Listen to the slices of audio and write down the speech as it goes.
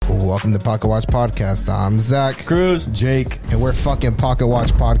Welcome to Pocket Watch Podcast. I'm Zach, Cruz, Jake, and we're fucking Pocket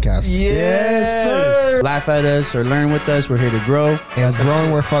Watch Podcast. Yes, sir. Laugh at us or learn with us. We're here to grow. And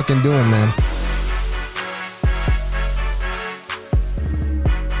growing, we're fucking doing, man.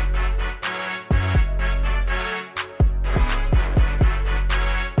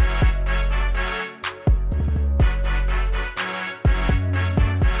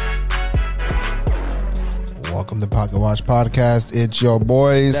 Welcome to Pocket Watch Podcast. It's your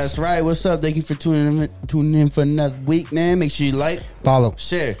boys. That's right. What's up? Thank you for tuning in for another week, man. Make sure you like, Follow,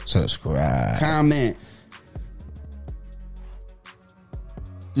 share, subscribe, comment.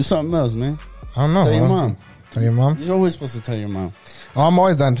 Do something else, man. I don't know. Tell your mom. Tell your mom? You're always supposed to tell your mom. Oh, I'm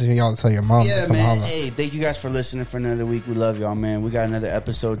always down to y'all to tell your mom. Yeah, Come man. holla. Hey, thank you guys for listening for another week. We love y'all, man. We got another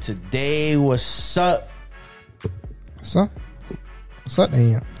episode today. What's up? What's up? What's up,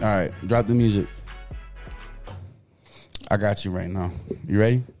 Ian? All right, drop the music. I got you right now. You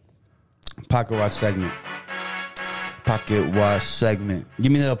ready? Pocket Watch segment. Pocket Watch segment.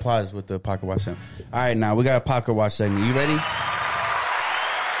 Give me the applause with the Pocket Watch segment. All right, now we got a Pocket Watch segment. You ready?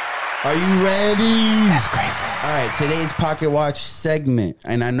 Are you ready? That's crazy. All right, today's Pocket Watch segment,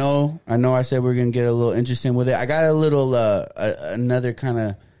 and I know I said we're gonna get a little interesting with it. I got a little another kind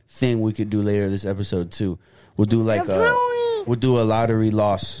of thing we could do later this episode too. We'll do like we'll do a lottery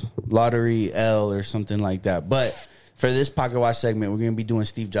L or something like that. But for this Pocket Watch segment, we're gonna be doing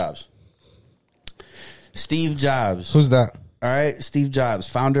Steve Jobs. Steve Jobs. Who's that? All right, Steve Jobs,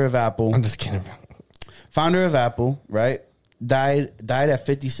 founder of Apple. I'm just kidding. Founder of Apple, right? Died at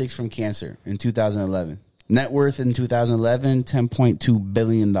 56 from cancer in 2011. Net worth in 2011, $10.2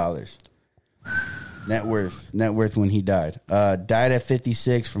 billion. Net worth when he died. Died at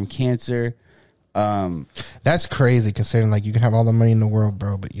 56 from cancer. That's crazy considering like you can have all the money in the world,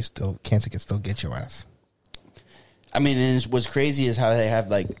 bro, but cancer can still get your ass. I mean, and what's crazy is how they have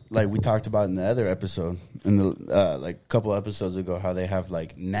like we talked about in the other episode, in the like a couple episodes ago, how they have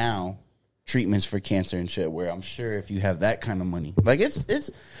like now treatments for cancer and shit. Where I'm sure if you have that kind of money, like it's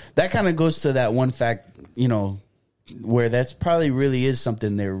that kind of goes to that one fact, you know, where that's probably really is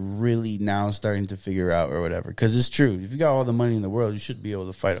something they're really now starting to figure out or whatever. Because it's true, if you got all the money in the world, you should be able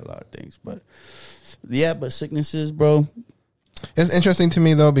to fight a lot of things. But yeah, but sicknesses, bro. It's interesting to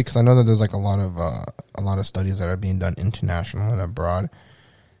me though because I know that there's like a lot of studies that are being done international and abroad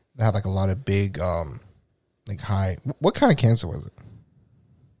that have like a lot of big like high. What kind of cancer was it?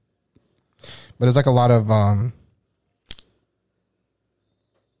 But there's like a lot of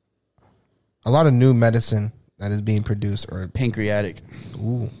new medicine that is being produced or Pancreatic.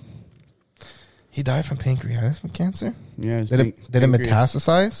 Ooh. He died from pancreatic cancer? Yeah. Did it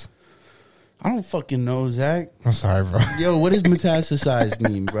metastasize? I don't fucking know, Zach. I'm sorry, bro. Yo, what does metastasize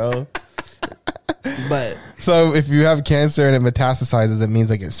mean, bro? But so if you have cancer and it metastasizes, it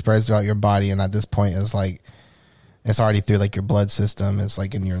means like it spreads throughout your body, and at this point, it's like it's already through like your blood system. It's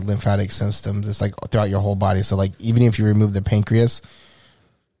like in your lymphatic systems. It's like throughout your whole body. So like even if you remove the pancreas,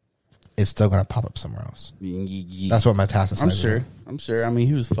 it's still gonna pop up somewhere else. That's what metastasizing. I'm sure. I mean,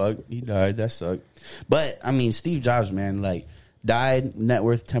 he was fucked. He died. That sucked. But I mean, Steve Jobs, man, like. Died, net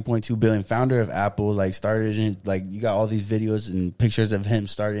worth $10.2 billion, founder of Apple, like started in, like you got all these videos and pictures of him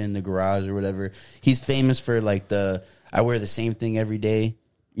started in the garage or whatever. He's famous for like I wear the same thing every day,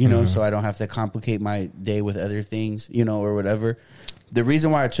 you know, so I don't have to complicate my day with other things, you know, or whatever. The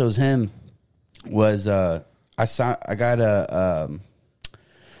reason why I chose him was I got an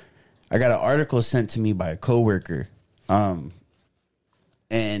article sent to me by a coworker, and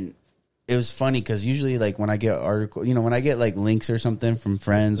it was funny because usually, like, when I get when I get, like, links or something from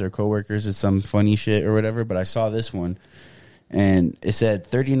friends or coworkers, it's some funny shit or whatever, but I saw this one, and it said,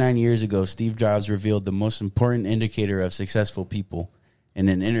 39 years ago, Steve Jobs revealed the most important indicator of successful people in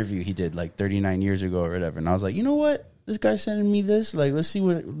an interview he did, like, 39 years ago or whatever, and I was like, you know what? This guy's sending me this. Like, let's see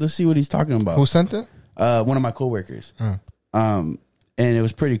what he's talking about. Who sent it? One of my coworkers. And it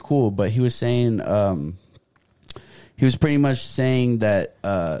was pretty cool, but he was saying, he was pretty much saying that,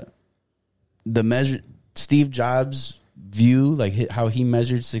 Steve Jobs' view, like how he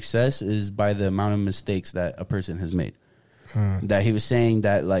measured success, is by the amount of mistakes that a person has made. That he was saying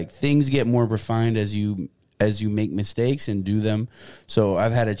that like things get more refined as you make mistakes and do them. So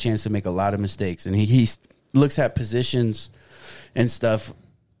I've had a chance to make a lot of mistakes, and he looks at positions and stuff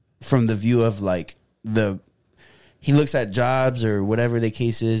from the view of like he looks at jobs or whatever the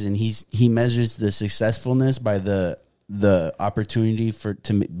case is, and he measures the successfulness by the opportunity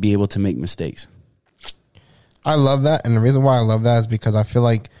to be able to make mistakes. I love that, and the reason why I love that is because I feel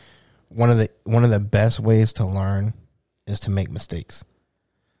like one of the best ways to learn is to make mistakes.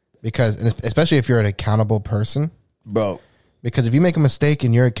 Because especially if you're an accountable person, bro, Because if you make a mistake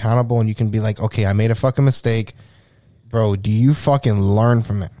and you're accountable and you can be like, okay, I made a fucking mistake, bro, do you fucking learn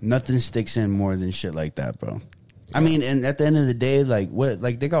from it? Nothing sticks in more than shit like that, bro. I mean, and at the end of the day, like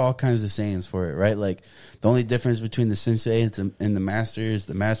they got all kinds of sayings for it, right? Like the only difference between the sensei and the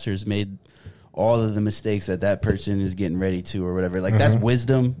masters made all of the mistakes that person is getting ready to or whatever. Like that's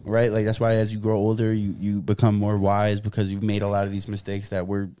wisdom, right? Like that's why as you grow older, you become more wise because you've made a lot of these mistakes that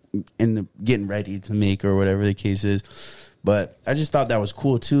we're getting ready to make or whatever the case is. But I just thought that was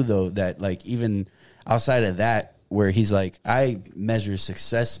cool too, though, that like even outside of that, where he's like, I measure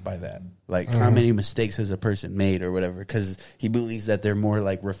success by that. Like, how many mistakes has a person made or whatever? Because he believes that they're more,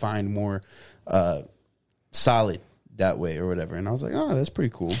 like, refined, more solid that way or whatever. And I was like, oh, that's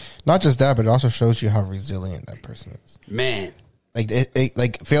pretty cool. Not just that, but it also shows you how resilient that person is. Man.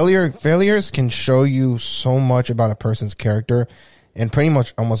 Like, failures can show you so much about a person's character in pretty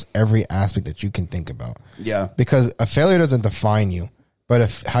much almost every aspect that you can think about. Yeah. Because a failure doesn't define you. But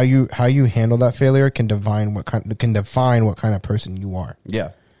if how you handle that failure can define what kind of person you are. Yeah,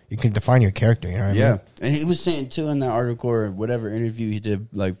 you can define your character. You know what I mean? Yeah, and he was saying too in that article or whatever interview he did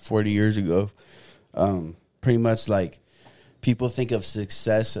like 40 years ago, pretty much like people think of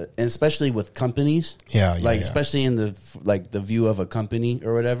success, and especially with companies. Yeah, especially in the view of a company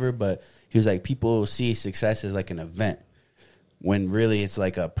or whatever. But he was like, people see success as like an event when really it's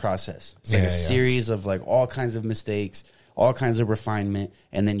like a process. It's like a series of like all kinds of mistakes, all kinds of refinement,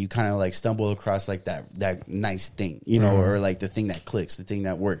 and then you kind of like stumble across like that nice thing, you know, or like the thing that clicks, the thing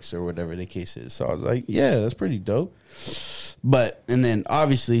that works, or whatever the case is. So I was like, yeah, that's pretty dope. But and then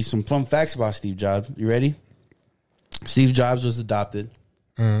obviously some fun facts about Steve Jobs. You ready? Steve Jobs was adopted,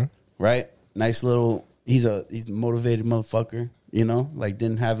 right? Nice little. He's a motivated motherfucker, you know. Like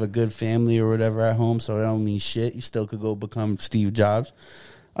didn't have a good family or whatever at home, so that don't mean shit. You still could go become Steve Jobs.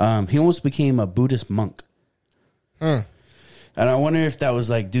 He almost became a Buddhist monk. And I wonder if that was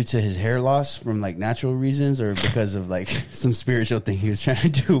like due to his hair loss from like natural reasons or because of like some spiritual thing he was trying to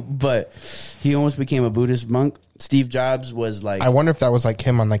do. But he almost became a Buddhist monk. Steve Jobs was like, I wonder if that was like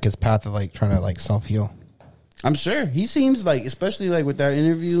him on like his path of like trying to like self-heal. I'm sure he seems like, especially like with that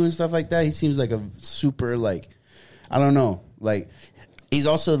interview and stuff like that, he seems like a super like, I don't know, like he's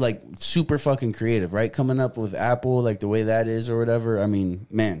also like super fucking creative, right? Coming up with Apple, like the way that is or whatever. I mean,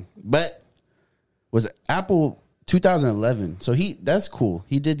 man, but was Apple 2011. So that's cool.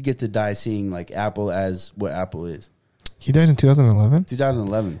 He did get to die seeing like Apple as what Apple is. He died in 2011?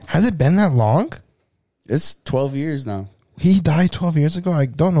 2011. Has it been that long? It's 12 years now. He died 12 years ago? I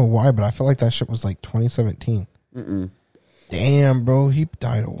don't know why, but I feel like that shit was like 2017. Damn, bro. He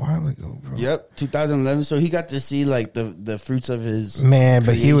died a while ago, bro. Yep, 2011. So he got to see like the fruits of his man,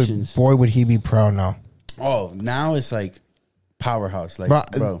 but creations. would he be proud now? Oh, now it's like powerhouse, like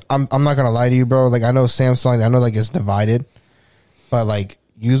bro. I'm not gonna lie to you, bro. Like I know Samsung, I know like it's divided, but like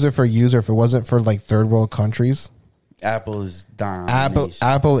user for user, if it wasn't for like third world countries, Apple is domination.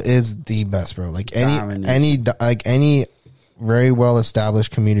 Apple is the best, bro. Like any very well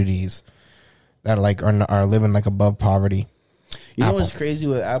established communities that like are living like above poverty. You know what's crazy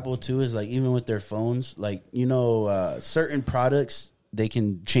with Apple too is like even with their phones, like you know certain products they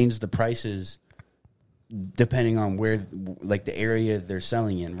can change the prices depending on where, like the area they're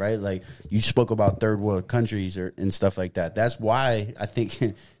selling in, right? Like you spoke about third world countries and stuff like that. That's why I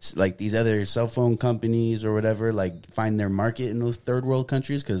think like these other cell phone companies or whatever, like find their market in those third world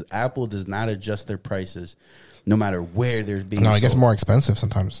countries because Apple does not adjust their prices no matter where they're being sold. It gets more expensive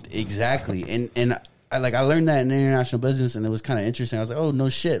sometimes. Exactly. And I learned that in international business and it was kind of interesting. I was like, oh, no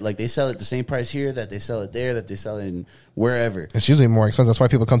shit. Like they sell it the same price here that they sell it there, that they sell it in wherever. It's usually more expensive. That's why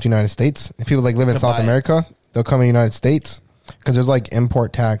people come to the United States. If people like live in South America, they'll come to the United States because there's like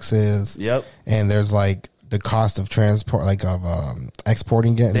import taxes. Yep. And there's like the cost of transport, like of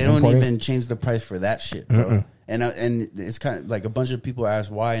exporting it. They don't even change the price for that shit, bro. And it's kind of like a bunch of people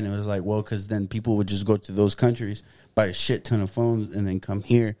asked why, and it was like, well, because then people would just go to those countries, buy a shit ton of phones, and then come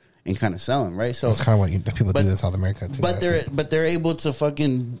here and kind of sell them, right? So that's kind of what people do in South America too. But they're able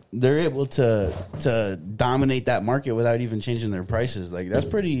to dominate that market without even changing their prices. Like that's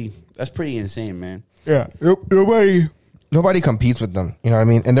pretty insane, man. Yeah, nobody competes with them. You know what I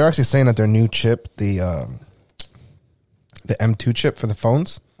mean? And they're actually saying that their new chip, the M2 chip for the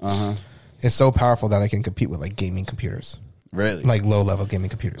phones, is so powerful that it can compete with like gaming computers. Really? Like low level gaming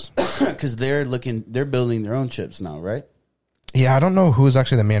computers. Because they're building their own chips now, right? Yeah, I don't know who's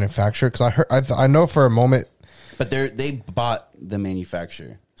actually the manufacturer because I know for a moment, but they bought the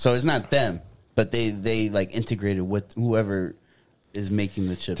manufacturer, so it's not them, but they like integrated with whoever is making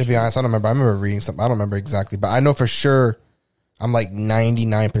the chips. To be honest, I don't remember. I remember reading something. I don't remember exactly, but I know for sure. I'm like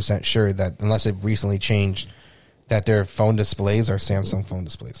 99% sure that unless it recently changed, that their phone displays are Samsung phone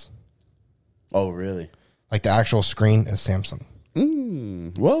displays. Oh, really? Like the actual screen is Samsung.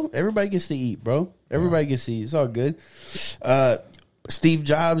 Well, everybody gets to eat, bro. Everybody gets to eat. It's all good. Steve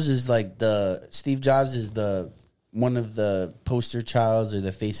Jobs is the one of the poster childs or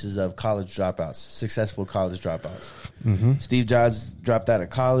the faces of college dropouts, successful college dropouts. Mm-hmm. Steve Jobs dropped out of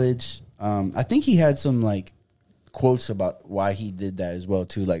college. I think he had some like quotes about why he did that as well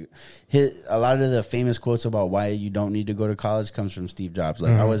too. Like a lot of the famous quotes about why you don't need to go to college comes from Steve Jobs.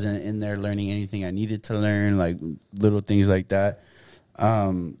 Like I wasn't in there learning anything I needed to learn, like little things like that.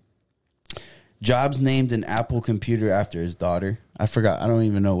 Jobs named an Apple computer after his daughter. I forgot. I don't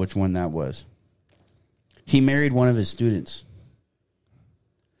even know which one that was. He married one of his students,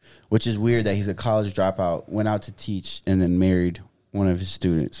 which is weird that he's a college dropout, went out to teach, and then married one of his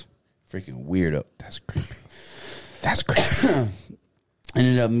students. Freaking weirdo. That's creepy. That's creepy.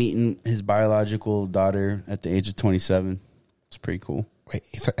 Ended up meeting his biological daughter at the age of 27. It's pretty cool. Wait,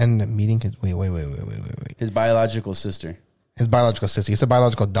 so ended up meeting his wait. His biological sister. His biological sister. He said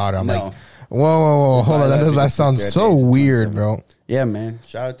biological daughter. I'm No. like, whoa, hold on. That sounds so weird, bro. Yeah, man.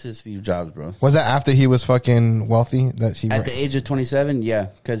 Shout out to Steve Jobs, bro. Was that after he was fucking wealthy? That she At the age of 27, yeah,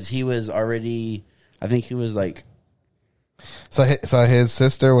 because he was already. I think he was like. So his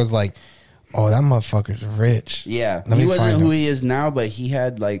sister was like, "Oh, that motherfucker's rich." Yeah, Let he me wasn't find who him. he is now, but he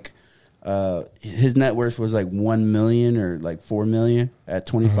had like. His net worth was like 1 million or like 4 million at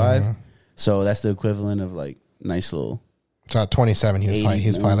 25. So that's the equivalent of like nice little. So at 27, he was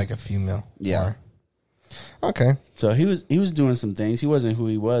 80 probably like a few mil. Yeah. more. Okay. So he was doing some things. He wasn't who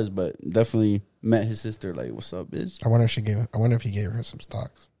he was, but definitely met his sister. Like, what's up, bitch? I wonder if he gave her some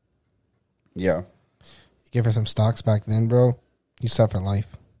stocks. Yeah. He gave her some stocks back then, bro. You set for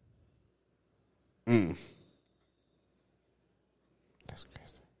life. Mm. That's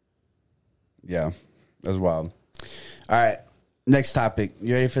crazy. Yeah, that's wild. All right, next topic.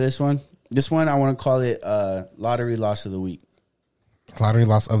 You ready for this one? This one I want to call it lottery loss of the week. Lottery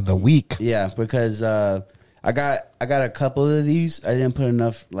loss of the week. Yeah, because I got a couple of these. I didn't put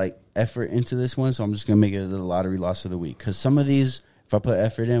enough like effort into this one, so I'm just gonna make it the lottery loss of the week. Because some of these, if I put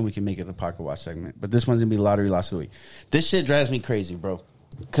effort in, we can make it the pocket watch segment. But this one's gonna be lottery loss of the week. This shit drives me crazy, bro.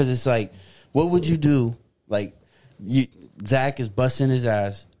 Because it's like, what would you do? Like, Zach is busting his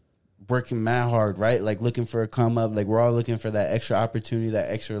ass, working mad hard, right? Like looking for a come up. Like we're all looking for that extra opportunity,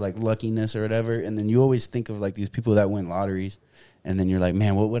 that extra like luckiness or whatever. And then you always think of like these people that win lotteries, and then you're like,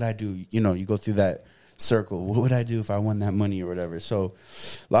 man, what would I do? You know, you go through that circle. What would I do if I won that money or whatever? So,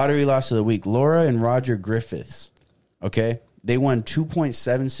 lottery loss of the week: Laura and Roger Griffiths. Okay, they won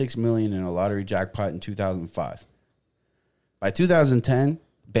 $2.76 million in a lottery jackpot in 2005. By 2010,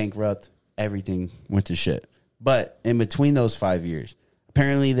 bankrupt. Everything went to shit. But in between those 5 years,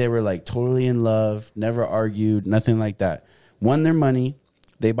 apparently they were like totally in love, never argued, nothing like that. Won their money.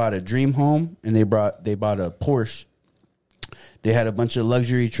 They bought a dream home, and they bought a Porsche. They had a bunch of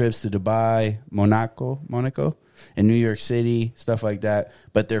luxury trips to Dubai, Monaco, and New York City, stuff like that.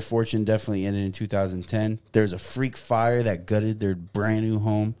 But their fortune definitely ended in 2010. There was a freak fire that gutted their brand new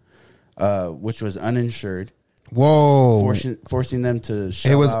home, which was uninsured. Whoa. Forcing them to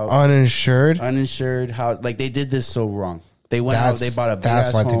shell It was out. uninsured? Uninsured house. Like, they did this so wrong. They went out, they bought a big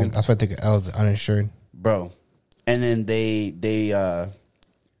ass home. That's why I think I was uninsured. Bro. And then they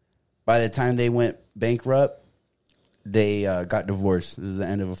by the time they went bankrupt, they got divorced. This is the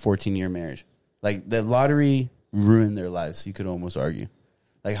end of a 14-year marriage. Like, the lottery ruined their lives, you could almost argue.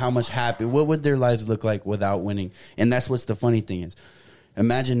 Like, how much what would their lives look like without winning? And that's what's the funny thing is.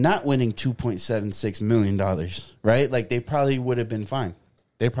 Imagine not winning $2.76 million, right? Like, they probably would have been fine.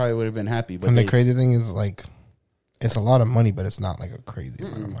 They probably would have been happy. But And the crazy thing is, like, it's a lot of money, but it's not like a crazy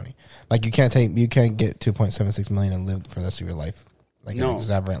amount of money. Like, you can't get $2.76 million and live for the rest of your life, like an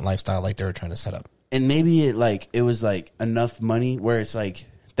exuberant lifestyle, like they were trying to set up. And maybe it was like enough money where it's like,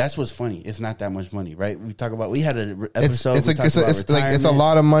 that's what's funny. It's not that much money, right? We had an episode. It's a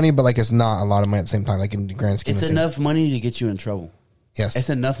lot of money, but like it's not a lot of money at the same time. Like in the grand scheme, it's enough money to get you in trouble. Yes, it's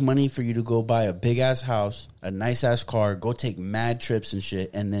enough money for you to go buy a big ass house, a nice ass car, go take mad trips and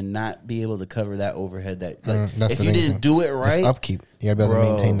shit, and then not be able to cover that overhead. That like, if you didn't do it right, it's upkeep. You gotta be able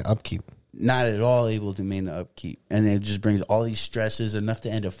to maintain the upkeep. Not at all able to maintain the upkeep, and it just brings all these stresses. Enough to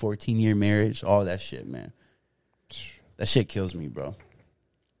end a 14-year marriage. All that shit, man. That shit kills me, bro.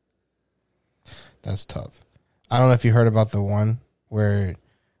 That's tough. I don't know if you heard about the one where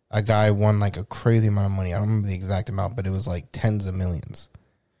a guy won like a crazy amount of money. I don't remember the exact amount, but it was like tens of millions.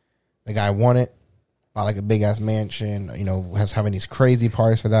 The guy won it, bought like a big ass mansion, you know, was having these crazy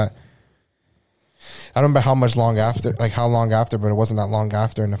parties for that. I don't remember how long after, but it wasn't that long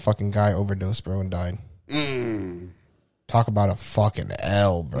after, and the fucking guy overdosed, bro, and died. Talk about a fucking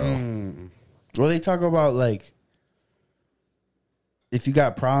L, bro. Well, they talk about like if you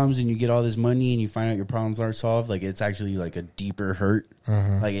got problems and you get all this money and you find out your problems aren't solved, like it's actually like a deeper hurt.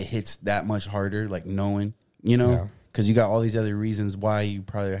 Like it hits that much harder, like knowing, you know, because you got all these other reasons why you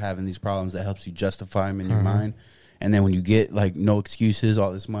probably are having these problems that helps you justify them in your mind. And then when you get like no excuses,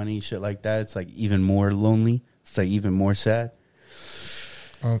 all this money, shit like that, it's like even more lonely. It's like even more sad.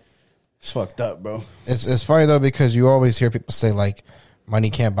 It's fucked up, bro. It's funny though because you always hear people say like money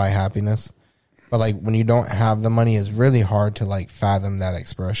can't buy happiness, but like when you don't have the money, it's really hard to like fathom that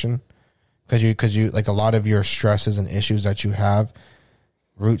expression because you like a lot of your stresses and issues that you have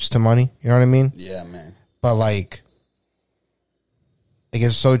roots to money. You know what I mean? Yeah, man. But like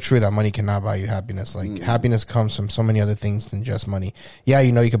it's so true that money cannot buy you happiness. Like happiness comes from so many other things than just money. Yeah,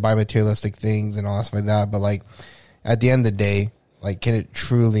 you know, you could buy materialistic things and all that stuff like that, but like at the end of the day, like can it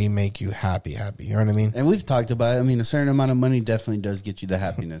truly make you happy? You know what I mean? And we've talked about it. I mean, a certain amount of money definitely does get you the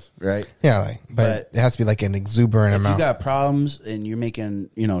happiness, right? Yeah, like but it has to be like an exuberant amount. If you got problems and you're making,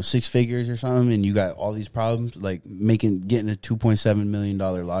 you know, 6 figures or something and you got all these problems, like getting a $2.7 million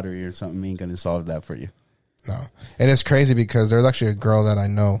lottery or something ain't gonna solve that for you. No. And it's crazy because there's actually a girl that I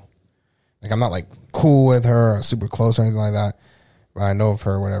know. Like, I'm not, like, cool with her or super close or anything like that. But I know of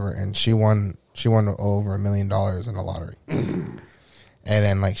her or whatever. And she won over $1 million in the lottery. And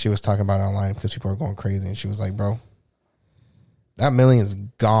then, like, she was talking about it online because people were going crazy. And she was like, bro, that million is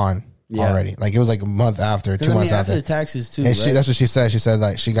gone already. Like, it was, like, a month after, 2 months after. After the taxes, too, and right? that's what she said. She said,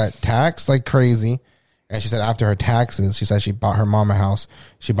 like, she got taxed like crazy. And she said after her taxes, she said she bought her mom a house.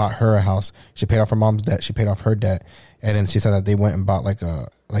 She bought her a house. She paid off her mom's debt. She paid off her debt. And then she said that they went and bought like a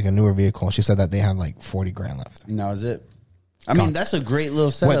newer vehicle. She said that they had like 40 grand left. And that was it. I mean, that's a great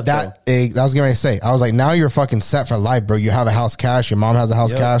little setup. I was getting ready to say. I was like, now you're fucking set for life, bro. You have a house cash. Your mom has a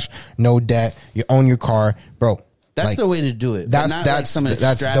house cash. No debt. You own your car, bro. That's like, the way to do it. That's like some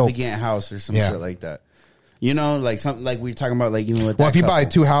extravagant dope. house or some shit like that. You know, like something like we were talking about, like even with. Well, if you buy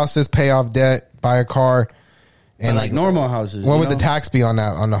 2 houses, pay off debt, buy a car. And like normal houses, what would the tax be on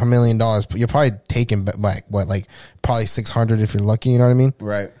that on the $1 million? You're probably taking back like probably 600 if you're lucky. You know what I mean?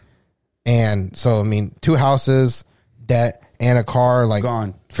 Right. And so I mean, 2 houses, debt, and a car, like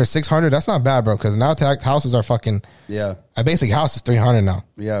gone for 600. That's not bad, bro. Because now houses are fucking a basic house is 300 now.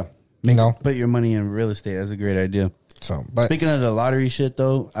 Yeah, you know, put your money in real estate. That's a great idea. So, but speaking of the lottery shit,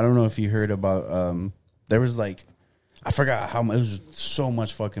 though, I don't know if you heard about. There was like, I forgot how much. It was so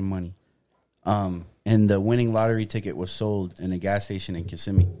much fucking money. And the winning lottery ticket was sold in a gas station in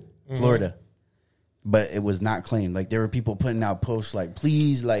Kissimmee, Florida. But it was not claimed. Like, there were people putting out posts like,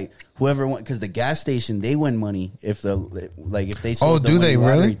 please, like, whoever won, because the gas station, they win money if they sold the winning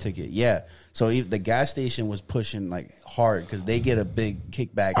lottery ticket. Yeah. So the gas station was pushing, like, hard because they get a big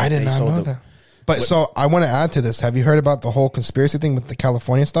kickback. I did not know that. But so I want to add to this. Have you heard about the whole conspiracy thing with the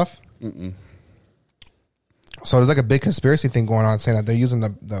California stuff? So there's like a big conspiracy thing going on saying that they're using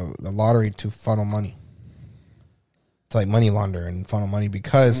the lottery to funnel money. To like money launder and funnel money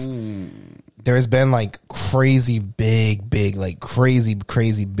because there has been like crazy big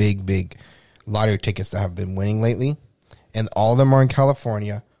lottery tickets that have been winning lately. And all of them are in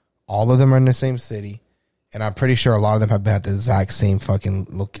California. All of them are in the same city. And I'm pretty sure a lot of them have been at the exact same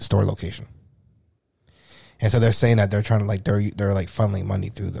fucking store location. And so they're saying that they're trying to like they're like funneling money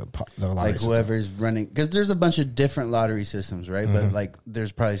through the lottery. Like whoever's running, because there's a bunch of different lottery systems, right? But like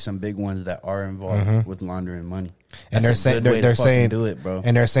there's probably some big ones that are involved with laundering money. And they're saying they're saying do it, bro.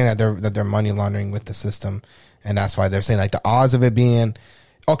 And they're saying that they're money laundering with the system, and that's why they're saying like the odds of it being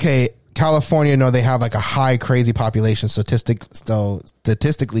okay. California, no, they have like a high crazy population.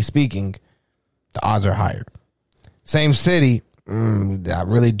 Statistically speaking, the odds are higher. Same city. That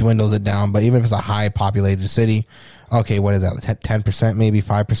really dwindles it down. But even if it's a high populated city, okay, what is that? 10%, maybe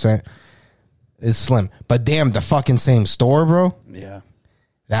 5% is slim. But damn, the fucking same store, bro. Yeah,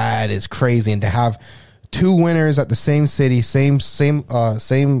 that is crazy. And to have 2 winners at the same city, same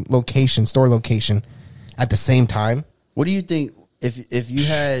location, store location, at the same time. What do you think if you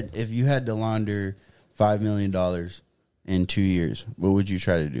had to launder $5 million in 2 years, what would you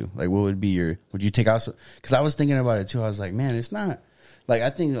try to do? Like, what would be would you take out? Because I was thinking about it too. I was like, man, it's not like, I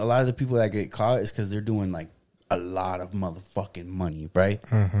think a lot of the people that get caught is because they're doing like a lot of motherfucking money, right?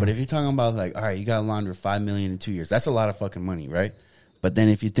 But if you're talking about like, all right, you got to launder $5 million in 2 years, that's a lot of fucking money, right? But then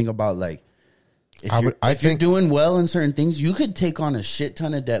if you think about like, if you're doing well in certain things, you could take on a shit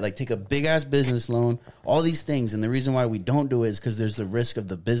ton of debt, like take a big ass business loan, all these things. And the reason why we don't do it is because there's the risk of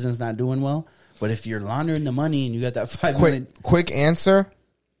the business not doing well. But if you're laundering the money and you got that $5 million. Quick answer,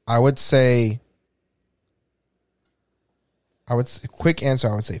 I would say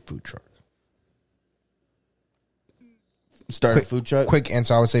food truck. Start a food truck. Quick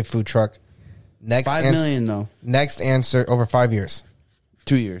answer. I would say food truck. Next 5 million though. Next answer over 5 years.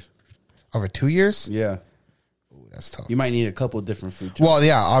 2 years. Over 2 years? Yeah. Ooh, that's tough. You might need a couple different food trucks. Well,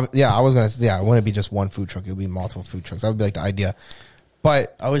 I was gonna say, it wouldn't be just one food truck. It would be multiple food trucks. That would be like the idea.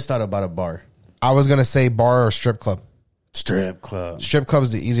 But I always thought about a bar. I was gonna say bar or strip club. Strip club. Strip club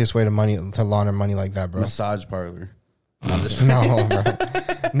is the easiest way to launder money like that, bro. Massage parlor. No, bro.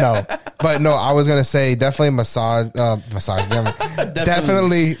 No. But no, I was gonna say definitely massage. Damn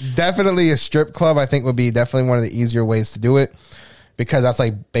it. Definitely a strip club. I think would be definitely one of the easier ways to do it because that's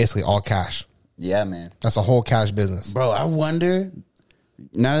like basically all cash. Yeah, man. That's a whole cash business, bro. I wonder.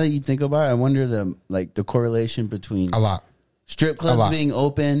 Now that you think about it, I wonder the correlation between a lot strip clubs being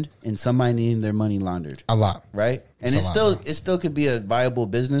opened and somebody needing their money laundered. A lot, right? And it still could be a viable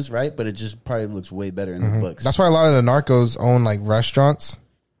business, right? But it just probably looks way better in the books. That's why a lot of the narcos own like restaurants,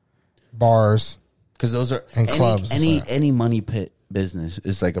 bars, because those are clubs. Any money pit business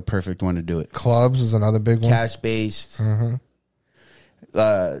is like a perfect one to do it. Clubs is another big one. Cash based. Mm-hmm.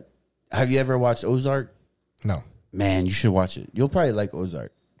 Have you ever watched Ozark? No. Man, you should watch it. You'll probably like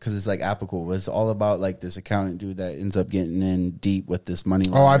Ozark because it's like applicable. It's all about like this accountant dude that ends up getting in deep with this money.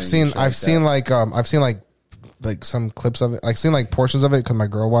 Oh, I've seen like some clips of it. I've seen like portions of it because my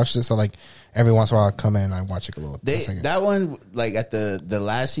girl watched it. So like every once in a while I come in and I watch it a little. That one, like at the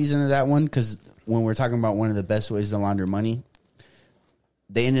last season of that one, because when we're talking about one of the best ways to launder money,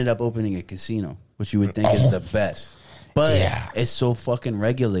 they ended up opening a casino, which you would think is the best. But it's so fucking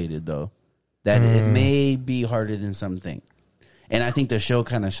regulated though that it may be harder than some think. And I think the show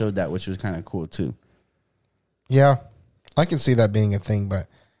kind of showed that, which was kind of cool too. Yeah, I can see that being a thing, but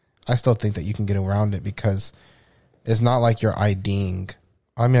I still think that you can get around it because it's not like you're IDing.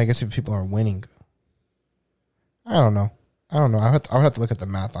 I mean, I guess if people are winning, I don't know. I would have to look at the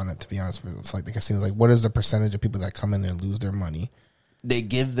math on it, to be honest with you. It's like the casino's like, what is the percentage of people that come in and lose their money? They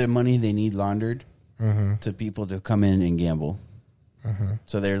give their money they need laundered to people to come in and gamble. Mm-hmm.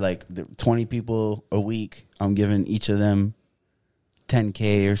 So they're like 20 people a week. I'm giving each of them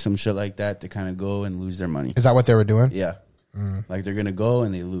 $10K or some shit like that to kind of go and lose their money. Is that what they were doing? Yeah. Like they're gonna go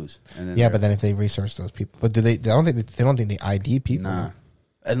and they lose. And then but then if they research those people, but do they? I don't think they ID people. Nah,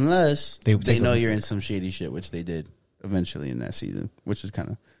 unless they know you're in some shady shit, which they did eventually in that season, which is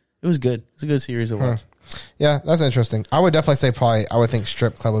it was good. It's a good series to watch. Yeah, that's interesting. I would definitely say I would think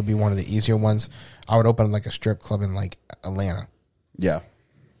strip club would be one of the easier ones. I would open like a strip club in like Atlanta. Yeah,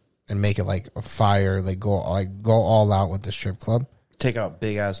 and make it like a fire. Like go all out with the strip club. Take out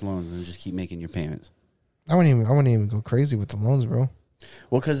big ass loans and just keep making your payments. I wouldn't even go crazy with the loans, bro.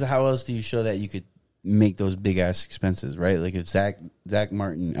 Well, because how else do you show that you could make those big ass expenses, right? Like if Zach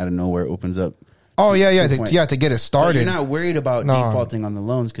Martin out of nowhere opens up. Oh yeah, to get it started. But you're not worried about defaulting on the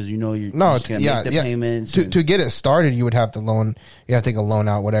loans because you know you're just gonna make the payments. To get it started, you would have to loan. You have to take a loan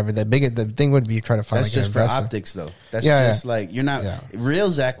out, whatever. The thing would be try to find. That's like just for optics, though. That's just like you're not real.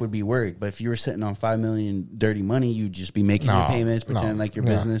 Zach would be worried, but if you were sitting on $5 million dirty money, you'd just be making your payments, pretending like your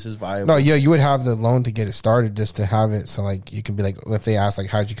business is viable. No, you would have the loan to get it started, just to have it, so like you can be like, if they ask like,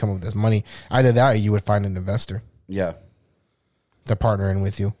 how'd you come up with this money? Either that, or you would find an investor. Yeah, to partner in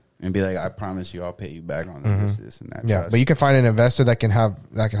with you. And be like, I promise you, I'll pay you back on this and that. Yeah, but you can find an investor that can have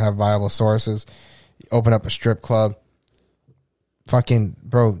viable sources. Open up a strip club. Fucking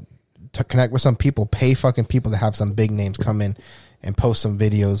bro, to connect with some people. Pay fucking people to have some big names come in and post some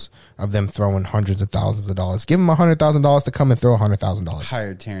videos of them throwing hundreds of thousands of dollars. Give them $100,000 to come and throw $100,000.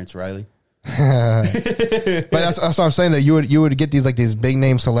 Hire Terrence Riley. But that's what I'm saying. That you would get these big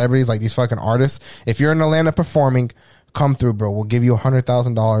name celebrities, like these fucking artists. If you're in Atlanta performing, come through, bro. We'll give you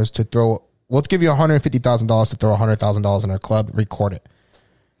 $100,000 to throw. We'll give you $150,000 to throw $100,000 in our club. Record it.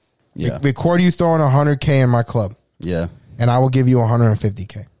 Yeah. Record you throwing $100K in my club. Yeah. And I will give you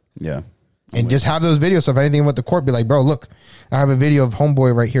 $150K. Yeah. And just have those videos. So if anything with the court, be like, bro, look, I have a video of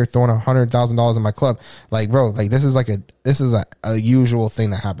homeboy right here throwing $100,000 in my club. Like, bro, like this is a usual thing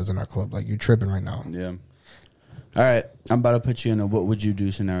that happens in our club. Like, you're tripping right now. Yeah. All right, I'm about to put you in a what would you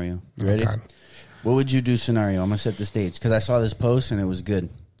do scenario. You ready? Okay. What would you do scenario? I'm gonna set the stage because I saw this post and it was good,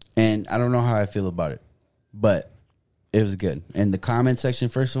 and I don't know how I feel about it, but it was good. And the comment section,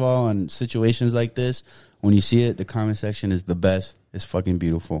 first of all, on situations like this, when you see it, the comment section is the best. It's fucking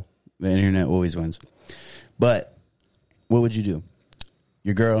beautiful. The internet always wins. But what would you do?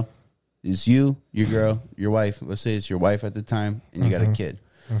 Your girl is you, your girl, your wife. Let's say it's your wife at the time, and you got a kid.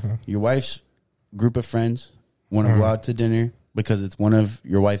 Your wife's group of friends want to go out to dinner because it's one of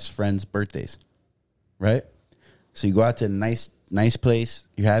your wife's friends' birthdays, right? So you go out to a nice place.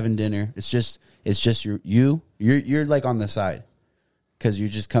 You're having dinner. It's just you're like on the side because you're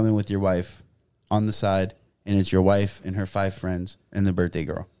just coming with your wife on the side, and it's your wife and her 5 friends and the birthday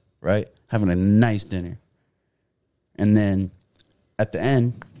girl, right? Having a nice dinner. And then at the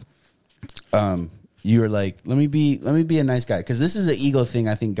end, you were like, let me be a nice guy. Because this is an ego thing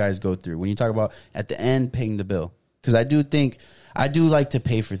I think guys go through when you talk about at the end paying the bill. Because I do like to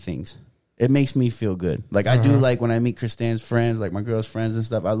pay for things. It makes me feel good. Like I do like when I meet Kristan's friends, like my girl's friends and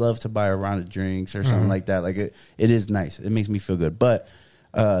stuff. I love to buy a round of drinks or something like that. Like it is nice. It makes me feel good. But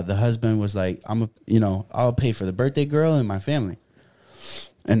the husband was like, I'll pay for the birthday girl and my family,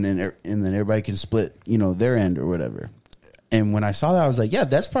 and then everybody can split, their end or whatever. And when I saw that, I was like, yeah,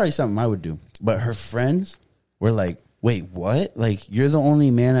 that's probably something I would do. But her friends were like, wait, what? Like you're the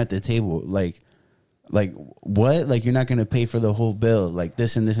only man at the table, like what? Like you're not gonna pay for the whole bill, like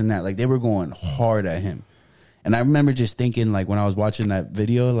this and this and that. Like they were going hard at him. And I remember just thinking, like when I was watching that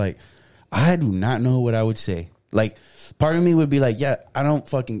video, like I do not know what I would say. Like part of me would be like, yeah, I don't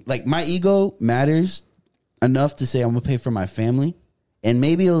fucking like my ego matters enough to say I'm gonna pay for my family, and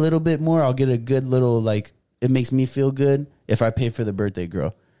maybe a little bit more. I'll get a good little, like, it makes me feel good if I pay for the birthday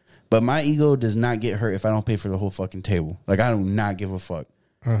girl. But my ego does not get hurt if I don't pay for the whole fucking table. Like I do not give a fuck.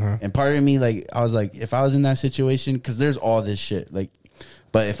 And part of me, like, I was like, if I was in that situation, because there's all this shit, like,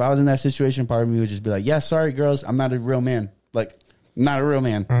 but if I was in that situation, part of me would just be like, yeah, sorry, girls, I'm not a real man. Like, not a real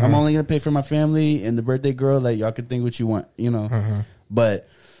man. I'm only going to pay for my family and the birthday girl. Like, y'all can think what you want, But,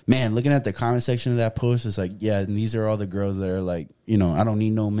 man, looking at the comment section of that post, it's like, yeah, and these are all the girls that are like, I don't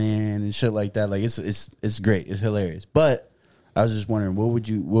need no man and shit like that. Like, it's great. It's hilarious. But I was just wondering, what would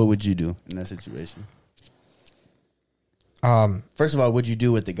you do in that situation? First of all, what'd you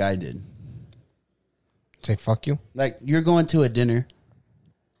do what the guy did? Say fuck you. Like you're going to a dinner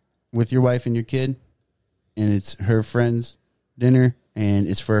with your wife and your kid, and it's her friend's dinner, and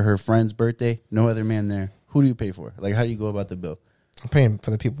it's for her friend's birthday. No other man there. Who do you pay for? Like, how do you go about the bill? I'm paying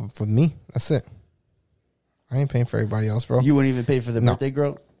for the people for me. That's it. I ain't paying for everybody else, bro. You wouldn't even pay for the birthday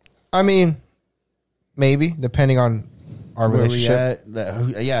girl? I mean, maybe depending on our relationship.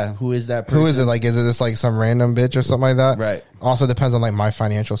 Who is that person? Who is it? Like, is it just like some random bitch or something like that? Right. Also depends on like my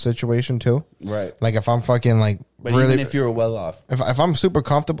financial situation too. Right. Like if I'm fucking like, but really, even if you're well off, if I'm super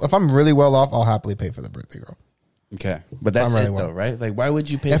comfortable, if I'm really well off, I'll happily pay for the birthday girl. Okay, but that's really it though, right? Like, why would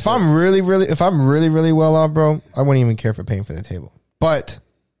you pay? If I'm really well off, bro, I wouldn't even care for paying for the table. But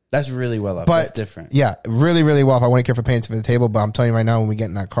that's really well off. That's different. Yeah, really well off. I wouldn't care for paying for the table. But I'm telling you right now, when we get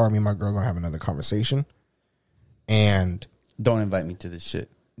in that car, me and my girl are gonna have another conversation. And don't invite me to this shit.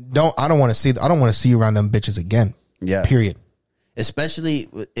 I don't want to see you around them bitches again. Yeah. Period. Especially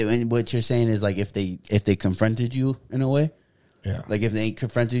what you're saying is like if they confronted you in a way. Yeah. Like if they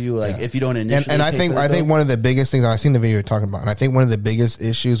confronted you, like if you don't initially. And I think one of the biggest things I've seen the video you're talking about, and I think one of the biggest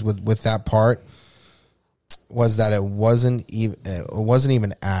issues with that part was that it wasn't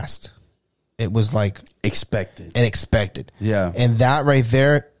even asked. It was like expected. Yeah. And that right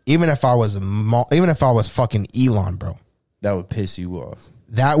there, even if I was fucking Elon, bro, that would piss you off.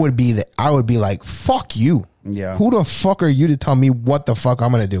 That would be I would be like, fuck you. Yeah. Who the fuck are you to tell me what the fuck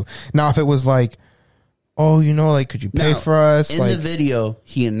I'm gonna do? Now, if it was like, oh, like, could you pay for us? In the video,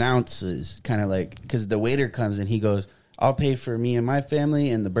 he announces kind of like, because the waiter comes and he goes, I'll pay for me and my family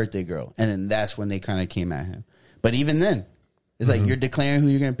and the birthday girl. And then that's when they kind of came at him. But even then, it's like you're declaring who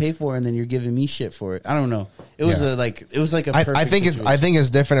you're going to pay for and then you're giving me shit for it. I don't know. It was a perfect I think it's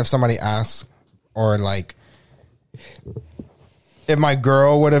different if somebody asks, or like, if my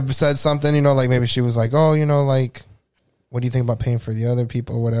girl would have said something, like maybe she was like, oh, like, what do you think about paying for the other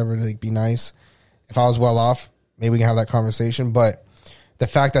people or whatever, to like be nice. If I was well off, maybe we can have that conversation. But the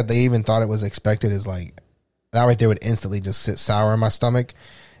fact that they even thought it was expected is like, that right there would instantly just sit sour in my stomach.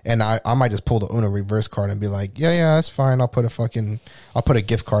 And I might just pull the Uno reverse card and be like, yeah, that's fine. I'll put a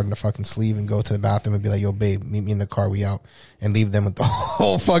gift card in the fucking sleeve and go to the bathroom and be like, yo, babe, meet me in the car, we out, and leave them with the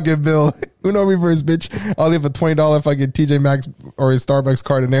whole fucking bill. Uno reverse, bitch. I'll leave a $20 fucking TJ Maxx or a Starbucks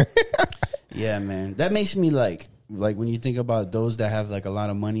card in there. Yeah, man. That makes me like when you think about those that have like a lot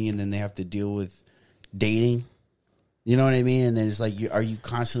of money and then they have to deal with dating. You know what I mean? And then it's like, are you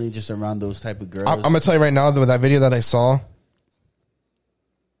constantly just around those type of girls? I'm going to tell you right now, with that video that I saw,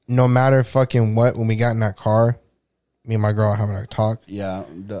 no matter fucking what, when we got in that car, me and my girl are having a talk. Yeah.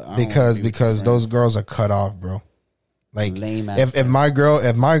 Because those girls are cut off, bro. Like, lame if my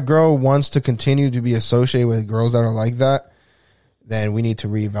girl wants to continue to be associated with girls that are like that, then we need to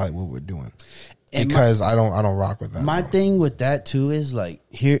reevaluate what we're doing. Because I don't rock with that. My thing with that too is like,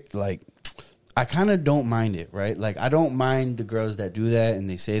 I kind of don't mind it, right? Like, I don't mind the girls that do that and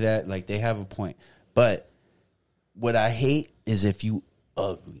they say that, like, they have a point. But what I hate is if you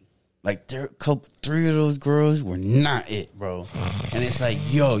ugly. Like, three of those girls were not it, bro. And it's like,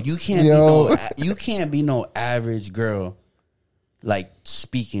 yo, you can't be no average girl, like,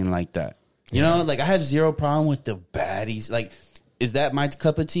 speaking like that. You know, like, I have zero problem with the baddies. Like, is that my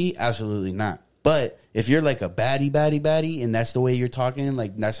cup of tea? Absolutely not. But if you're like a baddie, and that's the way you're talking,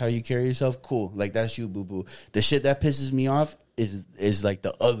 like, that's how you carry yourself, cool. Like, that's you, boo-boo. The shit that pisses me off is like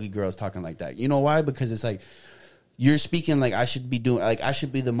the ugly girls talking like that. You know why? Because it's like, you're speaking like I should be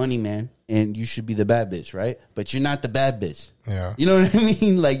the money man and you should be the bad bitch, right? But you're not the bad bitch. Yeah. You know what I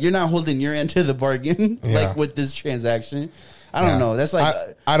mean? Like, you're not holding your end to the bargain, like, with this transaction. I don't know. That's like...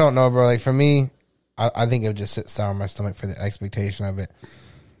 I don't know, bro. Like, for me, I think it would just sit sour in my stomach for the expectation of it.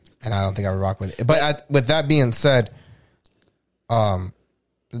 And I don't think I would rock with it. But with that being said, don't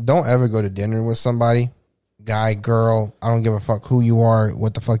ever go to dinner with somebody, guy, girl. I don't give a fuck who you are,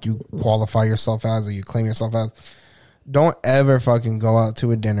 what the fuck you qualify yourself as or you claim yourself as. Don't ever fucking go out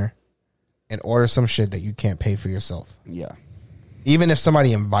to a dinner and order some shit that you can't pay for yourself. Yeah. Even if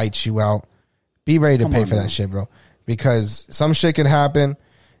somebody invites you out, be ready to pay for that shit, bro. Because some shit can happen,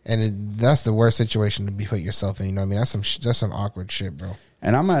 and that's the worst situation to be put yourself in. You know what I mean? That's some awkward shit, bro.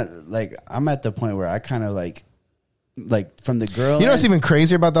 And I'm at the point where I kind of like from the girl. You know what's even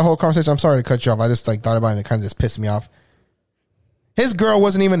crazier about the whole conversation? I'm sorry to cut you off. I just like thought about it and it kind of just pissed me off. His girl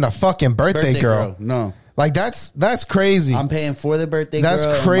wasn't even the fucking birthday girl. No. Like, that's crazy. I'm paying for the birthday girl.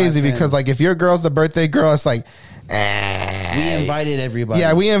 That's crazy because, like, if your girl's the birthday girl, it's like, we invited everybody.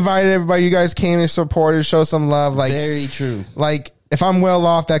 Yeah, we invited everybody. You guys came and supported, show some love. Like, very true. Like, if I'm well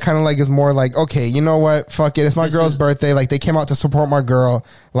off, that kind of like is more like, okay, you know what? Fuck it. It's my girl's birthday. Like, they came out to support my girl.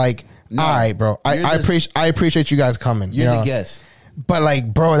 Like, all right, bro. I appreciate you guys coming. You're the guest. But,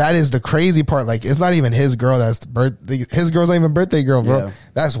 like, bro, that is the crazy part. Like, it's not even his girl. That's the birthday. His girl's not even birthday girl, bro. Yeah.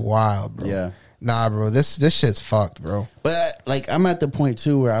 That's wild, bro. Yeah. Nah, bro. This shit's fucked, bro. But, like, I'm at the point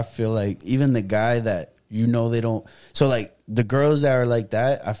too where I feel like even the guy that they don't. So, like, the girls that are like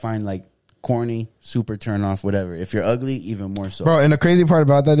that, I find, like, corny, super turn off, whatever. If you're ugly, even more so, bro. And the crazy part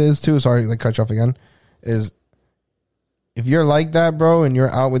about that is too, sorry, like, cut you off again, is if you're like that, bro, and you're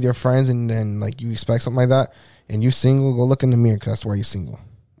out with your friends and then, like, you expect something like that and you single, go look in the mirror because that's why you're single.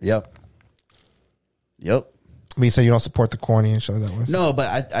 Yep. But you said you don't support the corny and shit like that. No,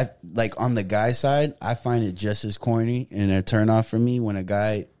 but I like, on the guy side, I find it just as corny and a turn off for me when a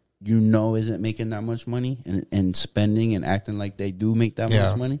guy isn't making that much money and spending and acting like they do make that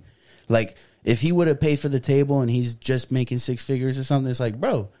much money. Like, if he would have paid for the table and he's just making six figures or something, it's like,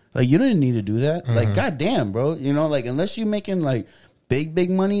 bro, like, you didn't need to do that. Mm-hmm. Like, goddamn, bro. You know, like, unless you're making, like, big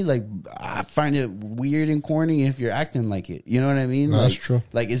money, like, I find it weird and corny if you're acting like it. You know what I mean? No, like, that's true.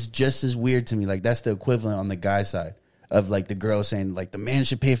 Like, it's just as weird to me. Like, that's the equivalent on the guy side of, like, the girl saying, like, the man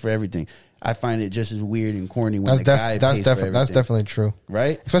should pay for everything. I find it just as weird and corny when the guy pays for everything. That's definitely true.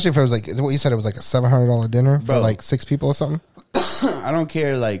 Right? Especially if it was like, what you said, it was like a $700 dinner for like 6 people or something. I don't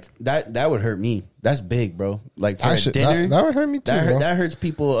care. Like, that would hurt me. That's big, bro. Like, for a dinner. That would hurt me too, that hurts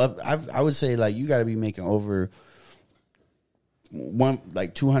people up. I would say, like, you got to be making over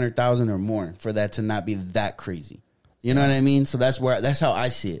like 200,000 or more for that to not be that crazy. You know what I mean? So that's how I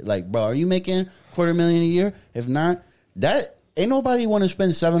see it. Like, bro, are you making $250,000 a year? If not, that ain't nobody want to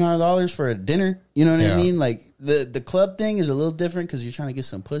spend $700 for a dinner. You know what I mean? Like, the club thing is a little different because you're trying to get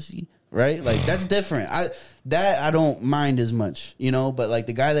some pussy, right? Like, that's different. I don't mind as much, you know. But, like,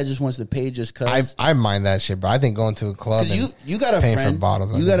 the guy that just wants to pay just cause I mind that shit, bro. I think going to a club and you got a friend, for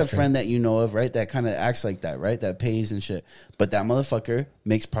bottles, you got a friend that you know of, right? That kind of acts like that, right? That pays and shit. But that motherfucker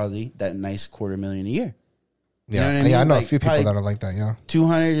makes probably that nice $250,000 a year. You know what I mean? I know like, a few people that are like that. Yeah,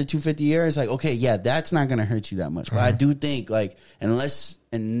 200 to 250 a year. It's like, okay, yeah, that's not gonna hurt you that much. But I do think, like, unless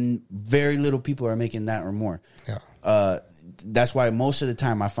very little people are making that or more. Yeah. That's why most of the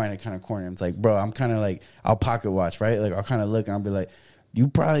time I find it kind of corny. It's like, bro, I'm kind of like, I'll pocket watch, right? Like, I'll kind of look and I'll be like, you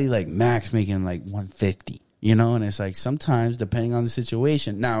probably like max making like 150, you know? And it's like, sometimes depending on the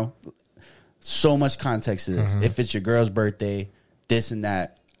situation. Now, so much context to this. If it's your girl's birthday, this and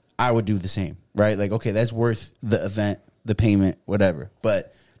that, I would do the same, right? Like, okay, that's worth the event, the payment, whatever.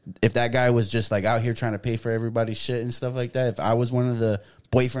 But if that guy was just like out here trying to pay for everybody's shit and stuff like that, if I was one of the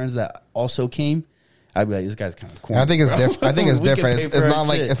boyfriends that also came, I'd be like, this guy's kind of corny. I think it's different. I think it's different. It's not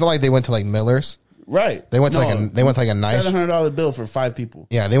like they went to like Miller's, right? They went to like a nice $700 bill for 5 people.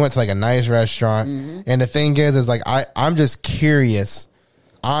 Yeah, they went to like a nice restaurant. And the thing is like I'm just curious.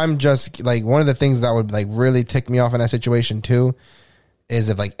 I'm just like, one of the things that would like really tick me off in that situation too is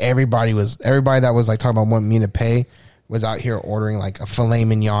if like everybody that was like talking about wanting me to pay was out here ordering like a filet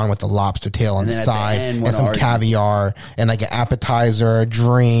mignon with a lobster tail on the side and some caviar and like an appetizer, a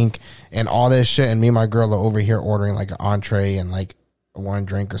drink, and all this shit. And me and my girl are over here ordering like an entree and like one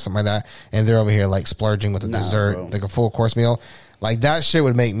drink or something like that, and they're over here like splurging with a dessert, bro. like a full course meal. Like that shit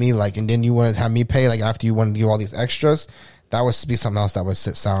would make me like, and then you want to have me pay like after you want to do all these extras. That would be something else that would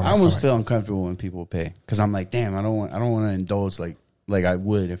sit sour. In my I almost stomach. feel uncomfortable when people pay because I'm like, damn, I don't want to indulge like I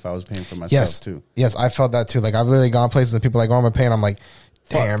would if I was paying for myself too. Yes, I felt that too. Like I've literally gone places and people are like, oh, I'm gonna pay, and I'm like,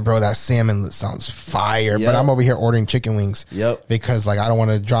 damn, bro, that salmon sounds fire. Yep. But I'm over here ordering chicken wings. Yep. Because like I don't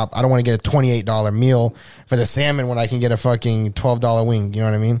want to get a $28 meal for the salmon when I can get a fucking $12 wing. You know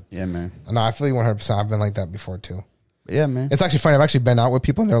what I mean? Yeah, man. No, I feel you 100%. I've been like that before too. Yeah, man. It's actually funny. I've actually been out with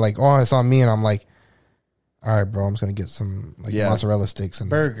people and they're like, oh, it's on me, and I'm like, all right, bro, I'm just gonna get some like mozzarella sticks and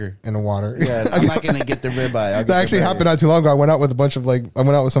burger in the water. Yeah, I'm not gonna get the ribeye. That actually happened not too long ago. I went out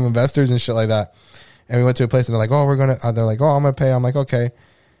with some investors and shit like that, and we went to a place and they're like, oh, they're like, oh, I'm gonna pay. I'm like, okay.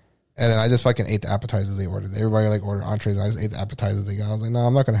 And then I just fucking ate the appetizers they ordered. Everybody like ordered entrees, and I just ate the appetizers they got. I was like, no,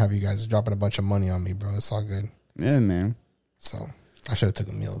 I'm not gonna have you guys dropping a bunch of money on me, bro. It's all good. Yeah, man. So I should have took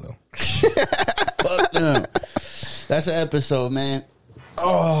a meal though. Fuck them. That's an episode, man.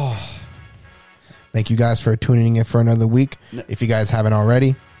 Oh, thank you guys for tuning in for another week. If you guys haven't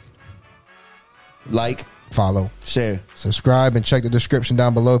already, like, follow, share, subscribe, and check the description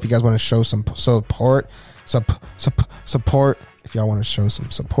down below if you guys want to show some support. Support. If y'all want to show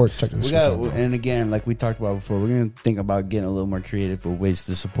some support, check the description. And again, like we talked about before, we're gonna think about getting a little more creative with ways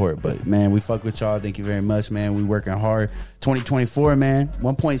to support. But man, we fuck with y'all. Thank you very much, man. We working hard. 2024, man.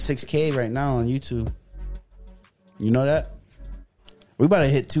 1.6K right now on YouTube. You know that? We about to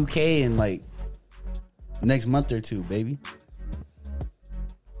hit 2K in like next month or two, baby.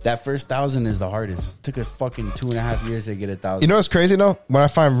 That first 1,000 is the hardest. Took us fucking 2.5 years to get 1,000. You know what's crazy though? What I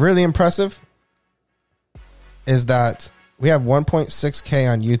find really impressive is that we have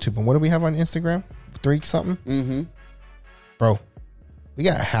 1.6K on YouTube, and what do we have on Instagram? 3 something. Mm-hmm. Bro, we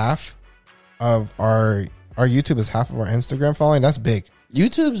got half of our YouTube is half of our Instagram following. That's big.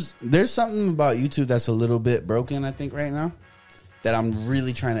 There's something about YouTube that's a little bit broken, I think, right now, that I'm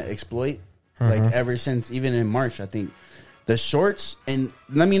really trying to exploit. Like ever since, even in March, I think the shorts, and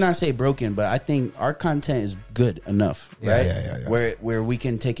let me not say broken, but I think our content is good enough, right? Yeah. Where we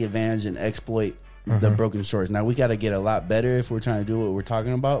can take advantage and exploit the broken shorts. Now we got to get a lot better if we're trying to do what we're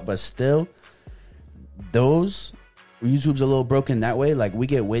talking about, but still, YouTube's a little broken that way. Like I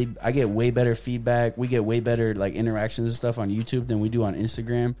get way better feedback. We get way better like interactions and stuff on YouTube than we do on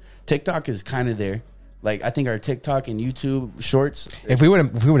Instagram. TikTok is kind of there. Like I think our TikTok and YouTube shorts. If we would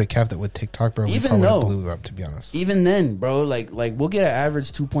have kept it with TikTok, bro, we probably blew up. To be honest, even then, bro, like we'll get an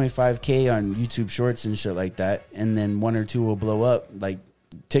average 2.5K on YouTube shorts and shit like that, and then 1 or 2 will blow up. Like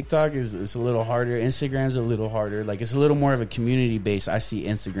TikTok is a little harder. Instagram's a little harder. Like it's a little more of a community base. I see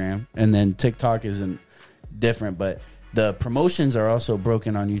Instagram, and then TikTok isn't different, but the promotions are also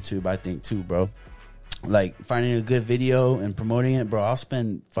broken on YouTube, I think, too, bro. Like finding a good video and promoting it, bro. I'll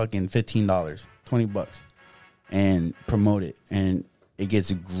spend fucking $15, $20, and promote it, and it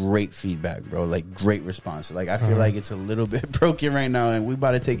gets great feedback, bro. Like great response. Like I feel like it's a little bit broken right now, and we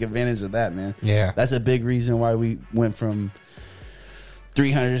about to take advantage of that, man. Yeah, that's a big reason why we went from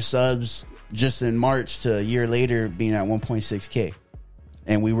 300 subs just in March to a year later being at 1.6K,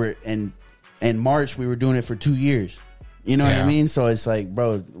 and we were in March we were doing it for 2 years. You know what I mean? So it's like,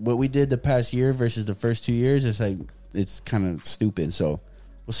 bro, what we did the past year versus the first 2 years, it's like, it's kind of stupid. So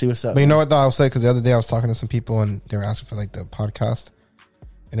we'll see what's up. But you know what, though? I'll say, because the other day I was talking to some people and they were asking for like the podcast,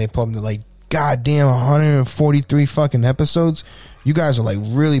 and they pulled me like, goddamn, 143 fucking episodes. You guys are like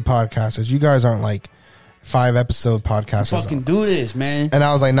really podcasters. You guys aren't like 5-episode podcasters. Fucking do this, man. And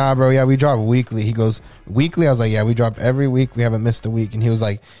I was like, nah, bro, yeah, we drop weekly. He goes, weekly? I was like, yeah, we drop every week. We haven't missed a week. And he was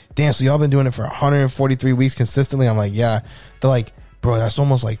like, damn, so y'all been doing it for 143 weeks consistently? I'm like, yeah. They're like, bro, that's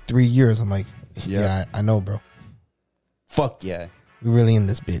almost like 3 years. I'm like, yeah, I know, bro. Fuck yeah. We really in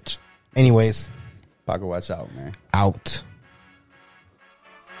this bitch. Anyways. Paco, watch out, man. Out.